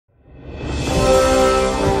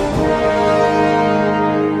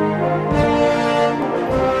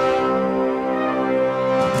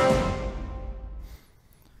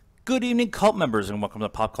Good evening, cult members, and welcome to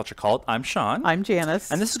Pop Culture Cult. I'm Sean. I'm Janice.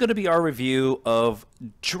 And this is going to be our review of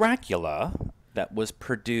Dracula that was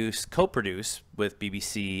co-produced with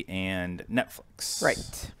BBC and Netflix.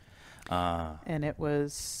 Right. And it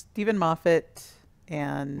was Stephen Moffat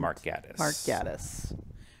and Mark Gatiss. Mark Gatiss,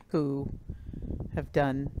 who have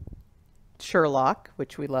done Sherlock,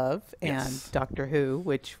 which we love, and Doctor Who,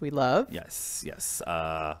 which we love. Yes.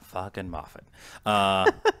 Fucking Moffat.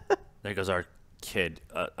 There goes our kid.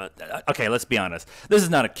 Okay, let's be honest. This is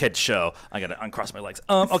not a kid show. I gotta uncross my legs.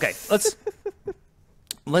 Okay,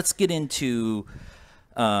 let's get into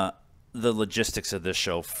the logistics of this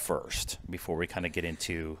show first before we kind of get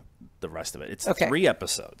into the rest of it. It's 3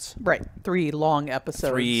 episodes. Right, 3 long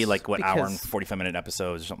episodes. 3 hour and 45-minute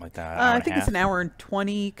episodes or something like that. I think it's an hour and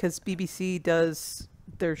 20 because BBC does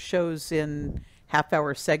their shows in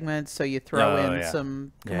half-hour segments, so you throw in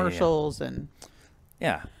some commercials and.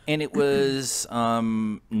 Yeah, and it was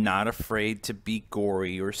not afraid to be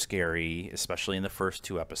gory or scary, especially in the first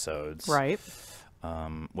 2 episodes. Right.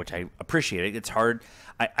 Which I appreciate. It's hard.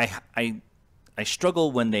 I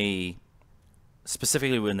struggle when they,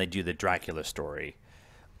 specifically when they do the Dracula story,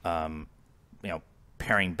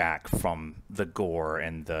 paring back from the gore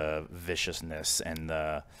and the viciousness and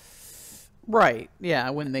the. Right. Yeah,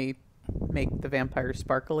 when they make the vampire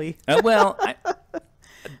sparkly.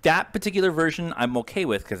 That particular version I'm okay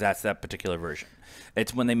with because that's that particular version.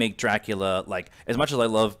 It's when they make Dracula, like, as much as I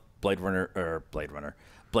love Blade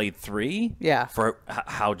 3, for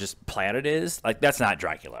how just plaid it is, like, that's not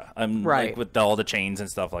Dracula. Like, with all the chains and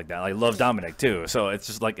stuff like that. I love Dominic too, so it's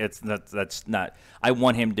just like that's not. I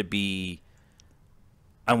want him to be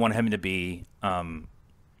Gary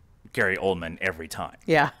Oldman every time.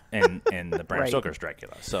 Yeah. in the Bram Stoker's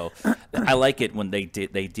Dracula. So I like it when they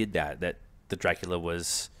did that the Dracula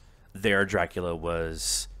was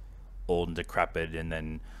old and decrepit, and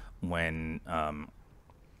then when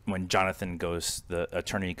Jonathan the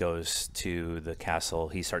attorney goes to the castle,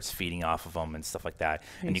 he starts feeding off of them and stuff like that,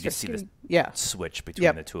 and you can see the switch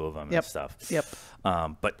between the two of them and stuff.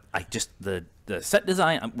 But I just the set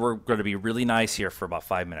design. We're going to be really nice here for about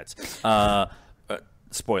 5 minutes.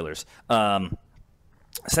 Spoilers.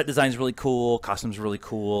 Set design's really cool. Costumes really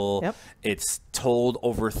cool. Yep. It's told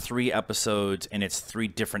over 3 episodes, and it's 3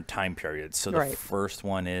 different time periods. So the first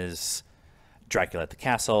one is Dracula at the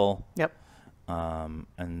castle. Yep.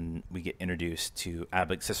 And we get introduced to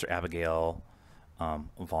Sister Abigail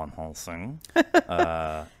von Helsing.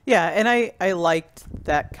 And I liked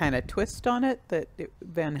that kind of twist on it, that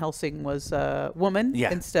Van Helsing was a woman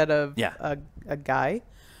instead of a guy.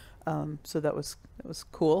 So that was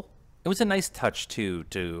cool. It was a nice touch, too,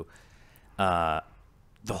 to the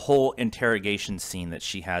whole interrogation scene that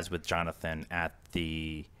she has with Jonathan at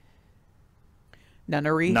the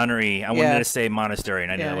nunnery. I wanted to say monastery,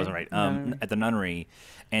 and I knew that wasn't right. At the nunnery,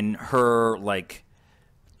 and her, like,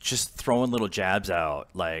 just throwing little jabs out,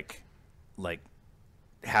 like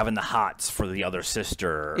having the hots for the other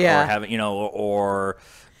sister, or having,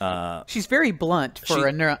 she's very blunt for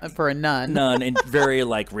a nun. And very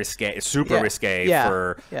risque, super risque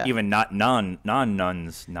for even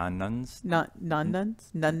non-nuns.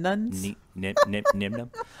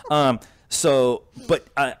 So, but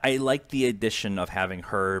I like the addition of having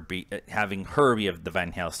her be of the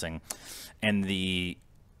Van Helsing, and the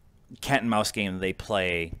cat and mouse game they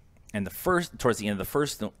play. And towards the end of the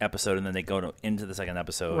first episode, and then they go into the second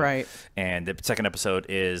episode. Right. And the second episode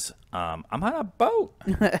is, I'm on a boat.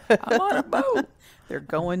 I'm on a boat. They're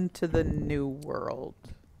going to the New World.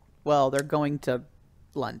 Well, they're going to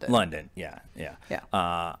London. Yeah.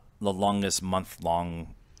 The longest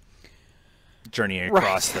month-long journey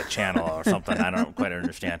across the channel or something. I don't quite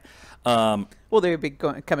understand. Well, they would be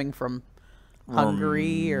coming from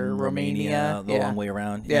Hungary or Romania. The long way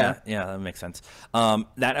around. Yeah, that makes sense.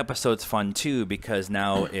 That episode's fun too because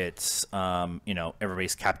now it's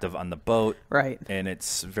everybody's captive on the boat, right? And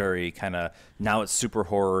it's very now it's super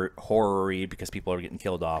horror-y because people are getting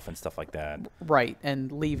killed off and stuff like that, right?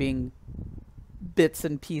 And leaving bits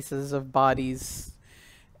and pieces of bodies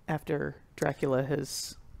after Dracula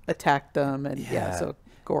has attacked them, and so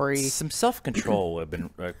gory. Some self-control would have been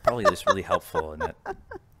probably just really helpful in that.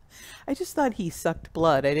 I just thought he sucked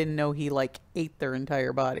blood. I didn't know he ate their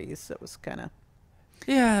entire bodies. That was kind of.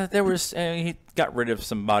 Yeah, there was. He got rid of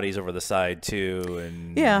some bodies over the side too,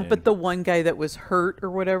 and but the one guy that was hurt or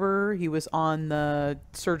whatever, he was on the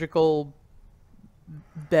surgical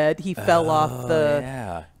bed. He fell off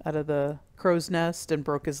out of the crow's nest and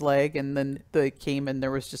broke his leg, and then they came and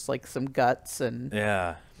there was just some guts and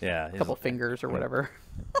a couple fingers or whatever.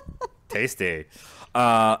 Tasty.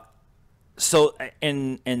 So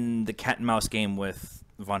in the cat and mouse game with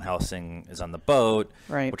Van Helsing is on the boat,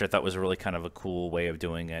 Right. which I thought was really kind of a cool way of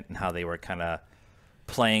doing it, and how they were kind of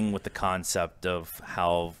playing with the concept of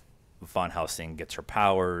how Van Helsing gets her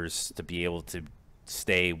powers to be able to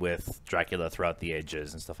stay with Dracula throughout the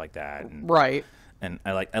ages and stuff like that. And, Right. And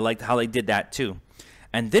I liked how they did that too.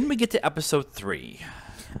 And then we get to episode 3,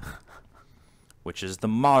 which is the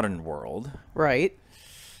modern world. Right.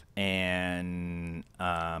 And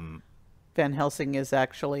Van Helsing is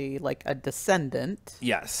actually like a descendant.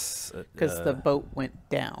 yes, Because the boat went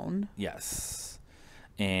down. yes,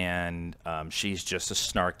 and she's just as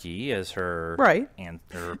snarky as her Right. and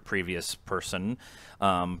her previous person,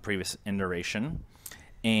 previous iteration,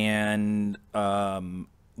 and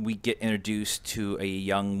we get introduced to a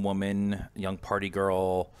young woman, young party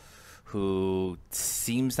girl, who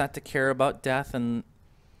seems not to care about death and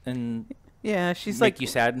Yeah, she's make like you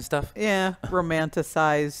sad and stuff. yeah,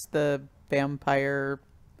 romanticize the vampire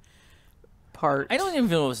part. I don't even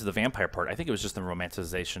know if it was the vampire part. I think it was just the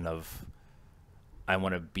romanticization of I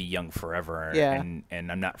want to be young forever. Yeah.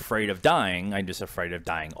 And I'm not afraid of dying. I'm just afraid of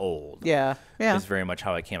dying old. Yeah. Yeah. Is very much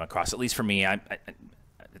how it came across. At least for me,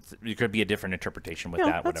 it could be a different interpretation with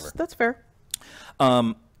that, whatever. That's fair.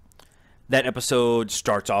 That episode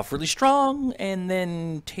starts off really strong and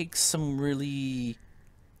then takes some really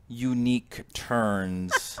unique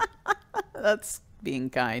turns. That's being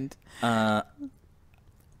kind.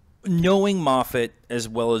 Knowing Moffat as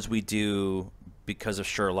well as we do because of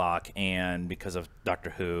Sherlock and because of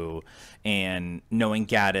Doctor Who, and knowing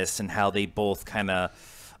Gaddis and how they both kind of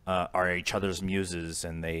are each other's muses,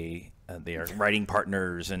 and they are writing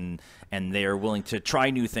partners, and they are willing to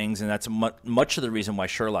try new things, and that's much of the reason why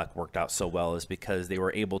Sherlock worked out so well, is because they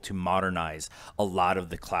were able to modernize a lot of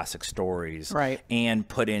the classic stories, Right. and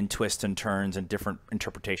put in twists and turns and different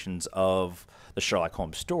interpretations of the Sherlock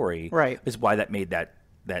Holmes story. Right. Is why that made that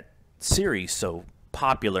series so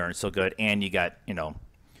popular and so good. And you got,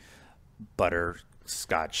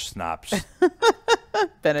 butterscotch snaps.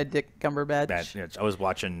 Benedict Cumberbatch. I was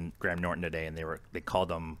watching Graham Norton today, and they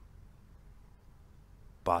called him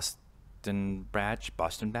Boston Batch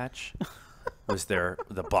was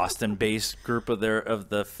the Boston-based group of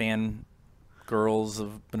the fan girls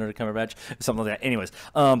of Benedict Cumberbatch, something like that. Anyways,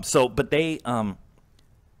 I'm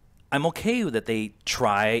okay that they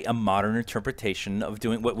try a modern interpretation of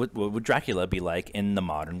doing what would Dracula be like in the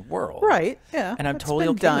modern world. Right. Yeah. And I'm It's totally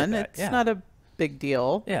been okay done. with that. It's Yeah. not a big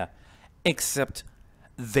deal. Yeah. Except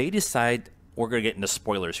they decide we're going to get into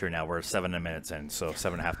spoilers here now. We're 7 minutes in, so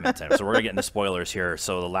 7.5 minutes in. So we're going to get into spoilers here.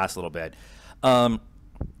 So the last little bit.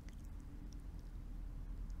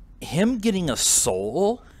 Him getting a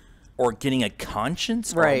soul or getting a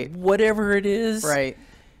conscience, Right. or whatever it is. Right.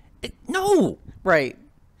 No. Right.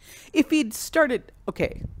 If he'd started,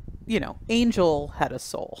 okay, Angel had a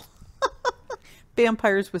soul.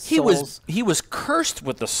 Vampires with souls. He was cursed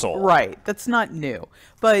with the soul. Right. That's not new.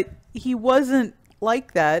 But he wasn't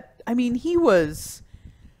like that. I mean, he was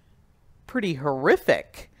pretty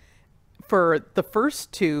horrific for the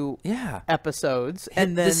first 2 Yeah. episodes.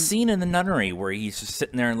 And then the scene in the nunnery where he's just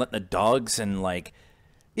sitting there and letting the dogs and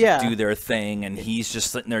yeah. do their thing, and he's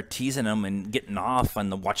just sitting there teasing them and getting off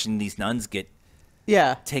and watching these nuns get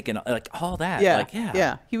Yeah. taken, all that. Yeah. Yeah.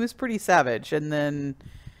 Yeah. He was pretty savage. And then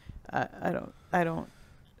I don't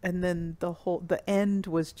and then the end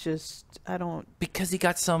was just, Because he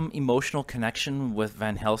got some emotional connection with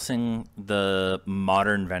Van Helsing, the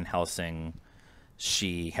modern Van Helsing.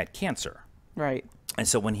 She had cancer. right. And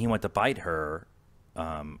so when he went to bite her,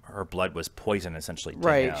 her blood was poison essentially to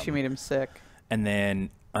Right. him. She made him sick. And then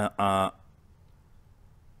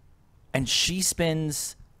and she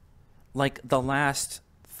spends the last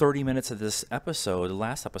 30 minutes of this episode, the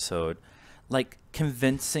last episode,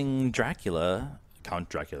 convincing Count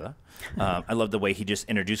Dracula. I love the way he just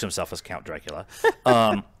introduced himself as Count Dracula.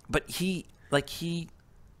 But he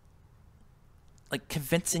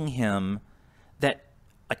convincing him that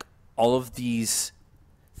all of these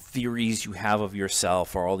theories you have of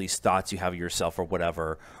yourself, or all these thoughts you have of yourself, or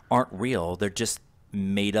whatever, aren't real. They're just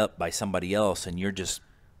made up by somebody else, and you're just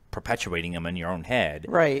perpetuating them in your own head.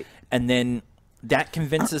 Right. And then that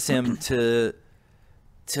convinces him to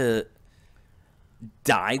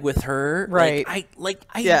die with her. Right.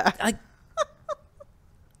 Yeah.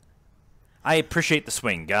 I appreciate the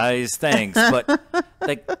swing, guys. Thanks, but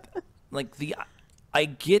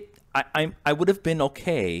I would have been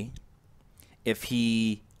okay if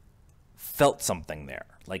he felt something there.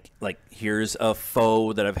 Here's a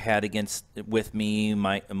foe that I've had with me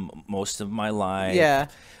most of my life. Yeah.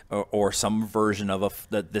 Or some version of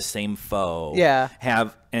the same foe. Yeah.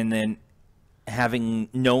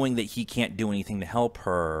 Knowing that he can't do anything to help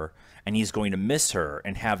her, and he's going to miss her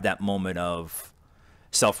and have that moment of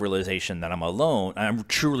self-realization that I'm alone. I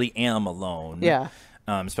truly am alone. Yeah.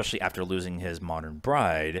 Especially after losing his modern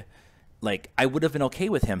bride. Like, I would have been okay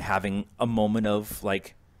with him having a moment of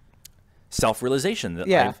like self-realization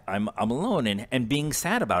that I'm alone and being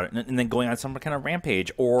sad about it, and then going on some kind of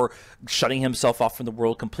rampage or shutting himself off from the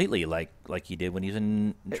world completely, like he did when he was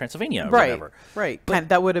in Transylvania or whatever. Right. But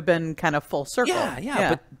that would have been kind of full circle.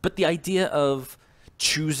 Yeah. But the idea of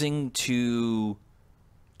choosing to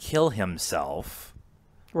kill himself,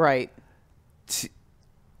 right, it's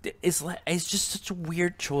just such a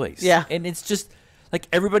weird choice. Yeah. And it's just like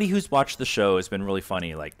everybody who's watched the show has been really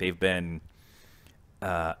funny. Like they've been,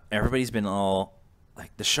 everybody's been all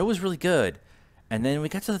like, the show was really good. And then we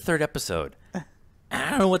got to the third episode. I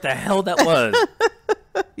don't know what the hell that was.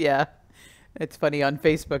 Yeah. It's funny on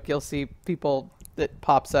Facebook. You'll see people that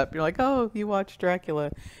pops up. You're like, oh, you watched Dracula.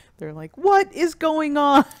 They're like, what is going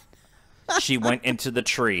on? She went into the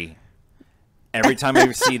tree. Every time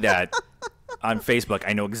I see that on Facebook,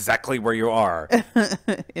 I know exactly where you are.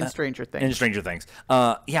 In Stranger Things. In Stranger Things.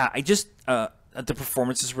 I just, the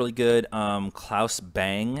performance is really good. Klaus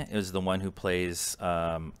Bang is the one who plays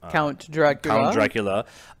Count Dracula. Count Dracula.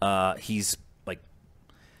 He's like,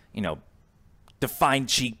 defined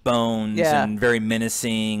cheekbones and very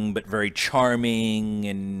menacing, but very charming.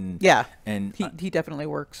 And and he definitely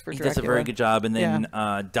works for Dracula. He does a very good job. And then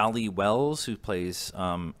Dolly Wells, who plays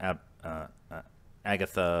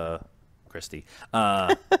Agatha Christie.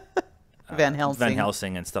 Van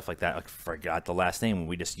Helsing and stuff like that. I forgot the last name.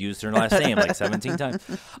 We just used her last name like 17 times.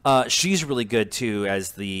 She's really good too,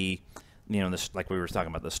 as the, this, like we were talking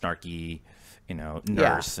about, the snarky,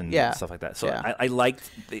 nurse and stuff like that. So I liked.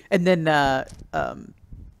 And then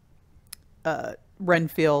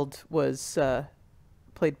Renfield was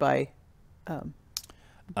played by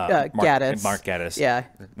Gaddis. Mark Gaddis. Yeah,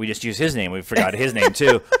 we just used his name. We forgot his name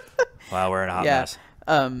too. Wow, we're in a hot mess.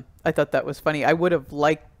 I thought that was funny. I would have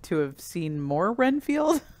liked to have seen more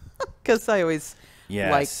Renfield because I always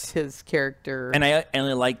liked his character, and I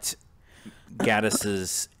liked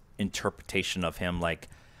Gaddis's interpretation of him, like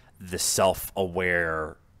the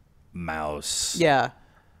self-aware mouse. Yeah.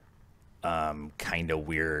 Kind of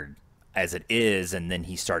weird as it is, and then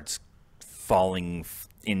he starts falling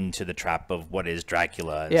into the trap of what is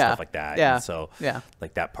Dracula and stuff like that. Yeah. And so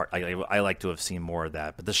like that part, I like to have seen more of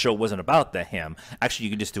that. But the show wasn't about him. Actually,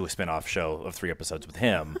 you could just do a spin-off show of 3 episodes with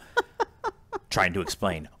him trying to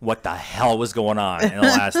explain what the hell was going on in the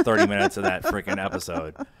last 30 minutes of that freaking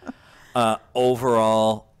episode.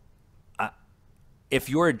 Overall, if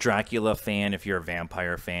you're a Dracula fan, if you're a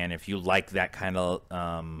vampire fan, if you like that kind of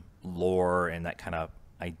lore and that kind of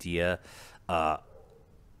idea,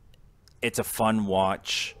 it's a fun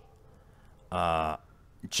watch.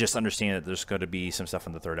 Just understand that there's going to be some stuff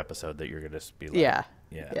in the 3rd episode that you're going to be like,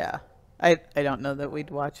 yeah. I don't know that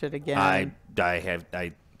we'd watch it again.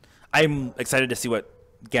 I'm excited to see what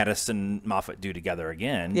Gaddis and Moffat do together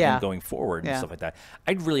again and going forward and stuff like that.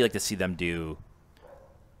 I'd really like to see them do.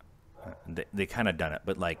 They kind of done it,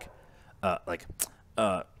 but like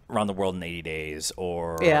Around the World in 80 Days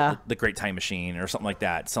or The Great Time Machine or something like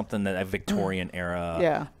that. Something that a Victorian era.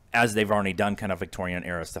 Yeah. As they've already done kind of Victorian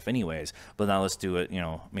era stuff anyways. But now let's do it,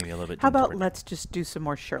 maybe a little bit. How about let's just do some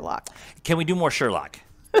more Sherlock? Can we do more Sherlock?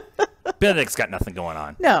 Benedict's got nothing going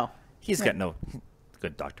on. No. He's got no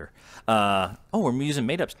good doctor. We're using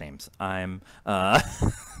made-up names. I'm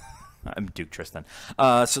Duke Tristan.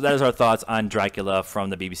 So that is our thoughts on Dracula from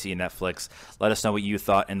the BBC and Netflix. Let us know what you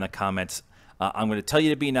thought in the comments. I'm going to tell you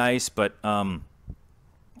to be nice, but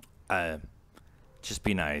just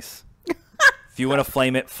be nice. If you want to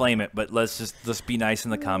flame it, but let's just be nice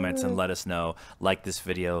in the comments and let us know. Like this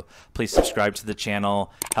video. Please subscribe to the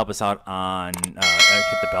channel. Help us out on, hit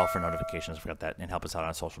the bell for notifications, I forgot that, and help us out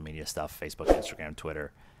on social media stuff, Facebook, Instagram,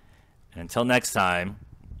 Twitter. And until next time,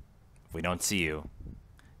 if we don't see you,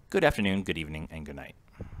 good afternoon, good evening, and good night.